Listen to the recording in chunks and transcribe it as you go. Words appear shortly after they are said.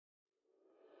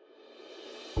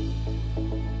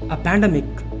A pandemic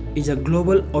is a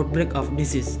global outbreak of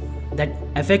disease that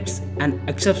affects an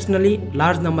exceptionally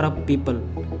large number of people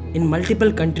in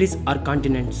multiple countries or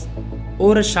continents.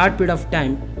 Over a short period of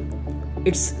time,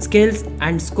 its scales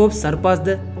and scope surpass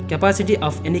the capacity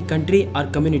of any country or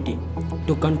community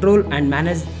to control and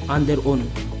manage on their own.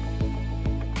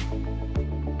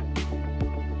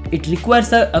 It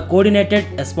requires a coordinated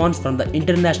response from the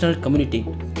international community.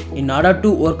 In order to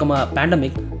overcome a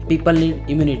pandemic, people need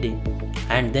immunity,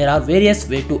 and there are various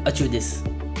ways to achieve this.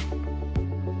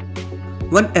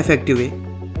 One effective way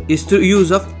is through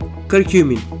use of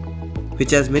curcumin,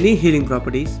 which has many healing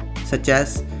properties such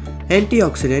as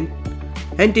antioxidant,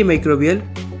 antimicrobial,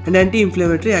 and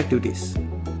anti-inflammatory activities.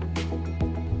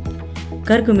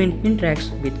 Curcumin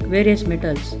interacts with various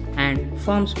metals and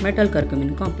forms metal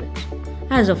curcumin complex.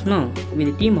 As of now, with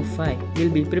a team of 5, we'll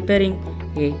be preparing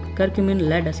a curcumin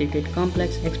lead acetate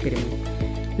complex experiment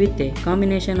with a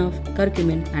combination of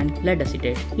curcumin and lead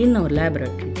acetate in our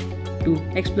laboratory to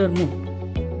explore more.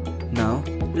 Now,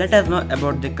 let us know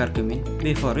about the curcumin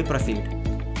before we proceed.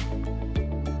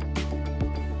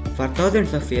 For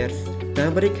thousands of years,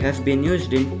 turmeric has been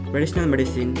used in traditional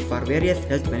medicine for various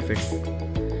health benefits.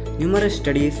 Numerous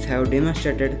studies have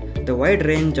demonstrated the wide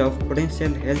range of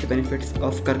potential health benefits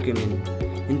of curcumin,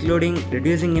 including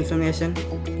reducing inflammation,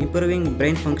 improving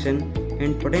brain function,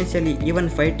 and potentially even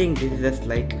fighting diseases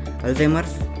like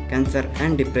Alzheimer's, cancer,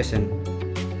 and depression.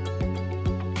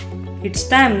 It's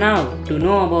time now to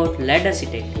know about lead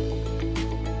acetate.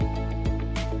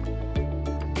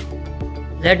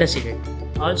 Lead acetate,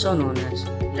 also known as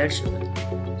lead sugar,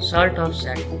 salt of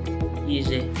satin,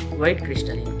 is a white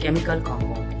crystalline chemical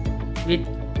compound with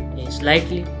a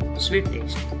slightly sweet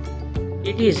taste.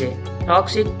 It is a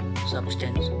toxic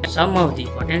substance. Some of the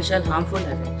potential harmful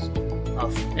effects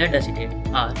of lead acetate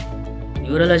are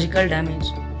neurological damage,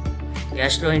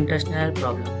 gastrointestinal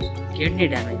problems, kidney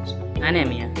damage,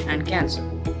 anemia, and cancer.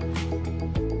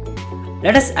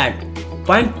 Let us add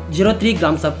 0.03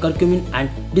 grams of curcumin and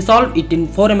dissolve it in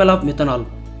 4 ml of methanol.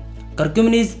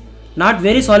 Curcumin is not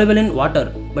very soluble in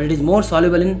water, but it is more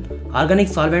soluble in organic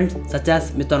solvents such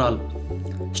as methanol.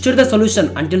 Stir the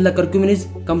solution until the curcumin is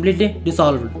completely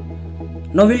dissolved.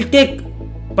 Now we will take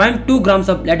 0.2 grams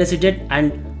of lead acetate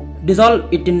and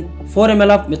dissolve it in 4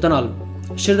 ml of methanol.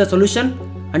 Stir the solution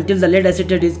until the lead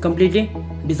acetate is completely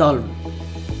dissolved.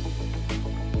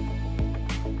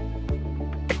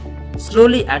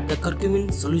 Slowly add the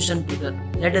curcumin solution to the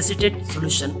lead acetate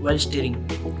solution while stirring.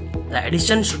 The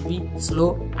addition should be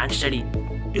slow and steady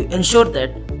to ensure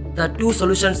that the two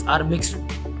solutions are mixed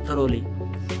thoroughly.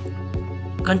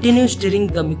 Continue stirring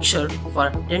the mixture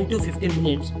for 10 to 15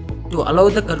 minutes to allow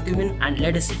the curcumin and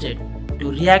lead acetate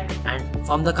to react and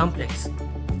form the complex.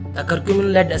 The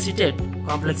curcumin lead acetate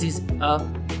complex is a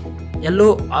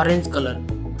yellow-orange color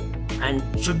and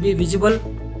should be visible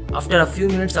after a few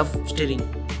minutes of stirring.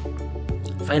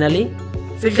 Finally,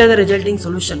 filter the resulting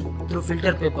solution through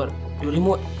filter paper to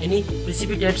remove any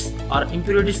precipitates or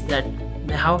impurities that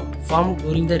may have formed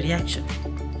during the reaction.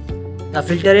 The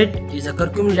filtrate is a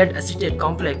curcumin lead acetate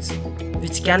complex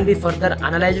which can be further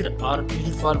analyzed or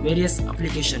used for various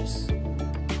applications.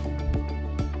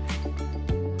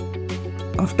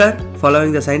 After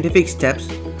following the scientific steps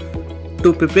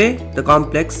to prepare the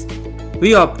complex,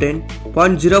 we obtained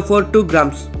 0.042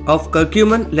 grams of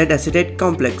curcumin lead acetate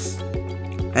complex.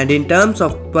 And in terms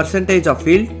of percentage of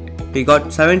yield, we got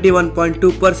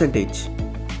 71.2%.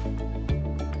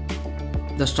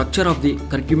 The structure of the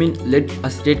curcumin lead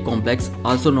acetate complex,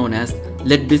 also known as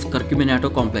lead-bis curcuminato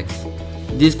complex.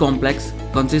 This complex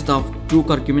consists of two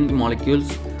curcumin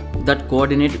molecules that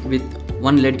coordinate with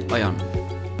one lead ion.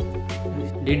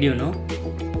 Did you know?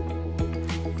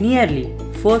 Nearly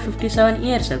 457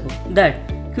 years ago that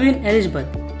Queen Elizabeth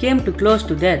came to close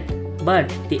to death, but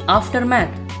the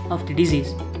aftermath of the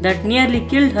disease that nearly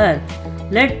killed her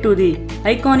led to the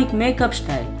iconic makeup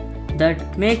style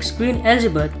that makes Queen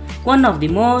Elizabeth one of the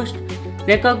most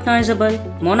recognizable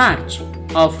monarchs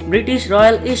of British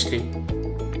royal history.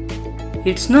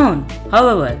 It's known,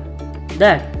 however,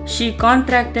 that she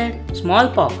contracted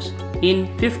smallpox in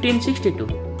 1562,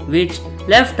 which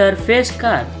left her face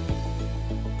scarred.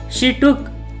 She took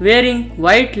wearing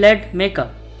white lead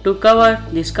makeup to cover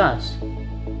the scars.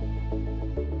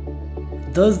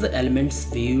 Thus, the elements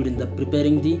we used in the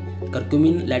preparing the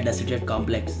curcumin lead acetate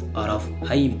complex are of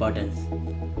high importance,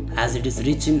 as it is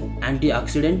rich in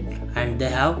antioxidant and they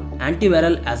have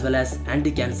antiviral as well as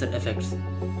anti-cancer effects.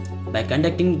 By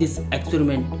conducting this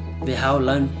experiment, we have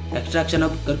learned extraction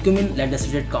of curcumin lead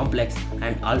acetate complex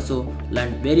and also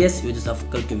learned various uses of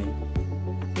curcumin.